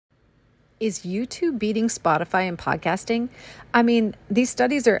Is YouTube beating Spotify in podcasting? I mean, these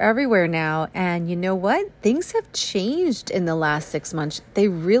studies are everywhere now, and you know what? Things have changed in the last 6 months. They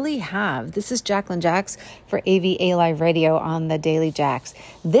really have. This is Jacqueline Jax for AVA Live Radio on the Daily Jax.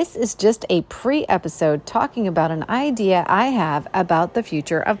 This is just a pre-episode talking about an idea I have about the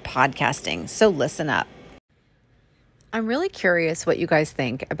future of podcasting. So listen up. I'm really curious what you guys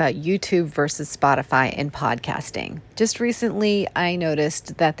think about YouTube versus Spotify in podcasting. Just recently, I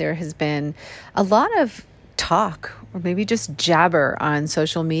noticed that there has been a lot of talk or maybe just jabber on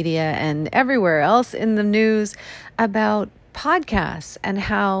social media and everywhere else in the news about podcasts and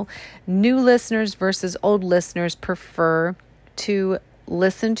how new listeners versus old listeners prefer to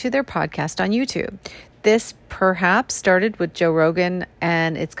listen to their podcast on YouTube. This perhaps started with Joe Rogan,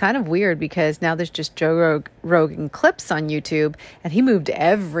 and it's kind of weird because now there's just Joe Rogan clips on YouTube, and he moved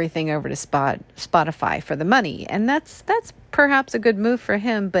everything over to Spotify for the money. And that's perhaps a good move for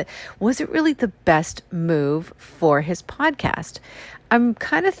him, but was it really the best move for his podcast? I'm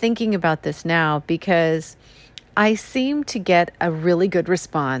kind of thinking about this now because I seem to get a really good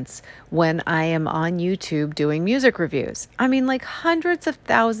response when I am on YouTube doing music reviews. I mean, like hundreds of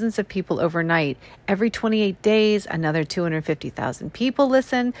thousands of people overnight. Every 28 days, another 250,000 people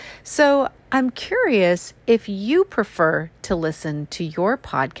listen. So I'm curious if you prefer to listen to your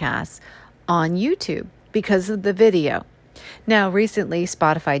podcasts on YouTube because of the video. Now, recently,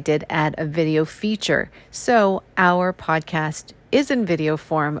 Spotify did add a video feature, so our podcast is in video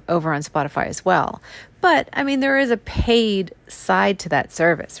form over on Spotify as well. But, I mean, there is a paid side to that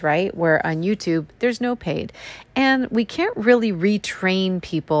service, right? Where on YouTube, there's no paid. And we can't really retrain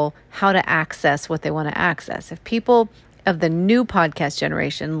people how to access what they want to access. If people of the new podcast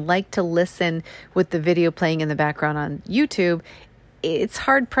generation like to listen with the video playing in the background on YouTube, it's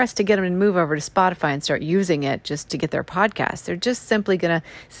hard pressed to get them to move over to Spotify and start using it just to get their podcasts. They're just simply going to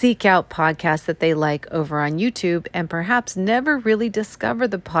seek out podcasts that they like over on YouTube and perhaps never really discover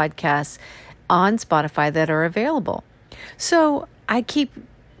the podcasts on Spotify that are available. So I keep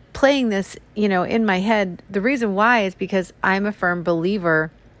playing this, in my head. The reason why is because I'm a firm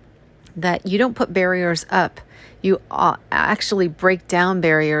believer that you don't put barriers up. You actually break down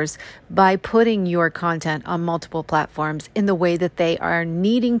barriers by putting your content on multiple platforms in the way that they are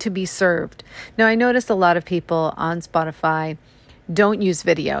needing to be served. Now, I notice a lot of people on Spotify don't use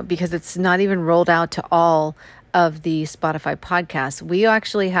video because it's not even rolled out to all of the Spotify podcasts. We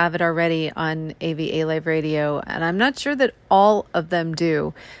actually have it already on AVA Live Radio, and I'm not sure that all of them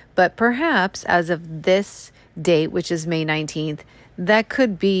do, but perhaps as of this date, which is May 19th, that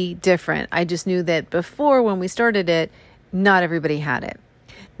could be different. I just knew that before when we started it, not everybody had it.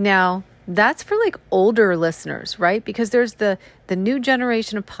 Now, that's for like older listeners, right? Because there's the new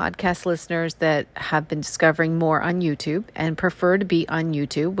generation of podcast listeners that have been discovering more on YouTube and prefer to be on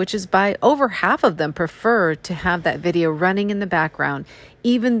YouTube, which is by over half of them prefer to have that video running in the background,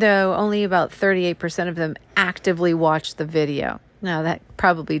 even though only about 38% of them actively watch the video. Now, that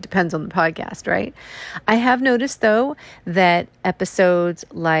probably depends on the podcast, right? I have noticed, though, that episodes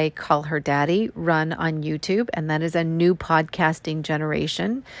like Call Her Daddy run on YouTube, and that is a new podcasting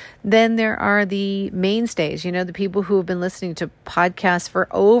generation. Then there are the mainstays, the people who have been listening to podcasts for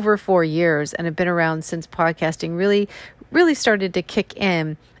over 4 years and have been around since podcasting really started to kick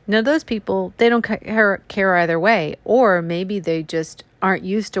in. Now, those people, they don't care either way, or maybe they just aren't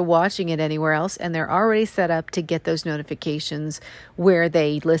used to watching it anywhere else, and they're already set up to get those notifications where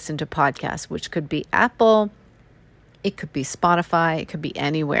they listen to podcasts, which could be Apple, it could be Spotify, it could be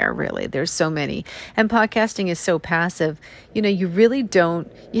anywhere, really. There's so many. And podcasting is so passive. You really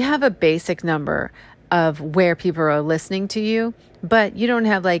don't, you have a basic number of where people are listening to you, but you don't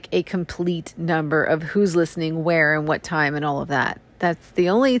have like a complete number of who's listening where and what time and all of that. That's the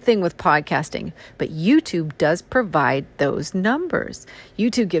only thing with podcasting, but YouTube does provide those numbers.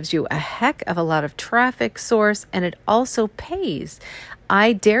 YouTube gives you a heck of a lot of traffic source, and it also pays.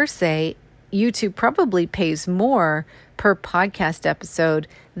 I dare say YouTube probably pays more per podcast episode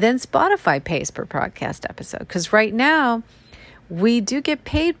than Spotify pays per podcast episode, because right now we do get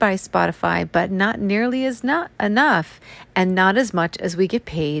paid by Spotify, but not nearly as not enough, and not as much as we get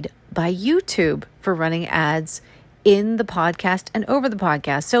paid by YouTube for running ads in the podcast and over the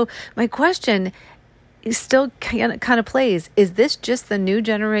podcast. So my question is still kind of plays. Is this just the new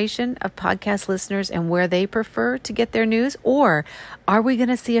generation of podcast listeners and where they prefer to get their news? Or are we going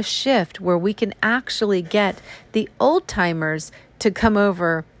to see a shift where we can actually get the old timers to come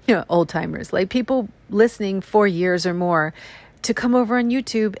over, old timers, like people listening for years or more, to come over on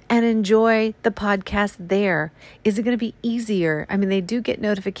YouTube and enjoy the podcast there? Is it going to be easier? I mean, they do get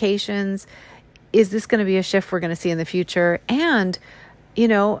notifications. Is this going to be a shift we're going to see in the future? And,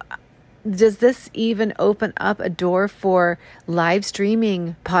 Does this even open up a door for live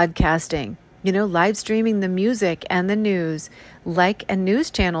streaming podcasting? Live streaming the music and the news like a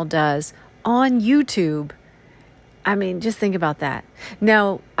news channel does on YouTube. I mean, just think about that.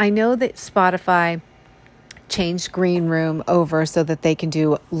 Now, I know that Spotify changed Green Room over so that they can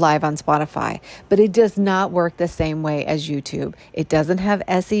do live on Spotify, but it does not work the same way as YouTube. It doesn't have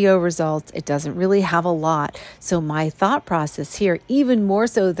SEO results. It doesn't really have a lot. So my thought process here, even more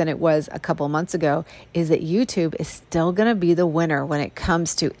so than it was a couple months ago, is that YouTube is still going to be the winner when it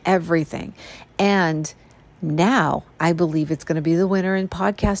comes to everything. And now I believe it's going to be the winner in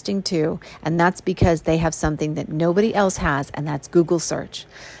podcasting too. And that's because they have something that nobody else has, and that's Google search.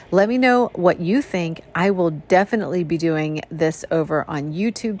 Let me know what you think. I will definitely be doing this over on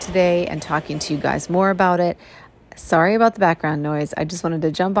YouTube today and talking to you guys more about it. Sorry about the background noise. I just wanted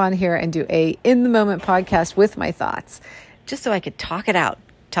to jump on here and do a in the moment podcast with my thoughts, just so I could talk it out.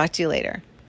 Talk to you later.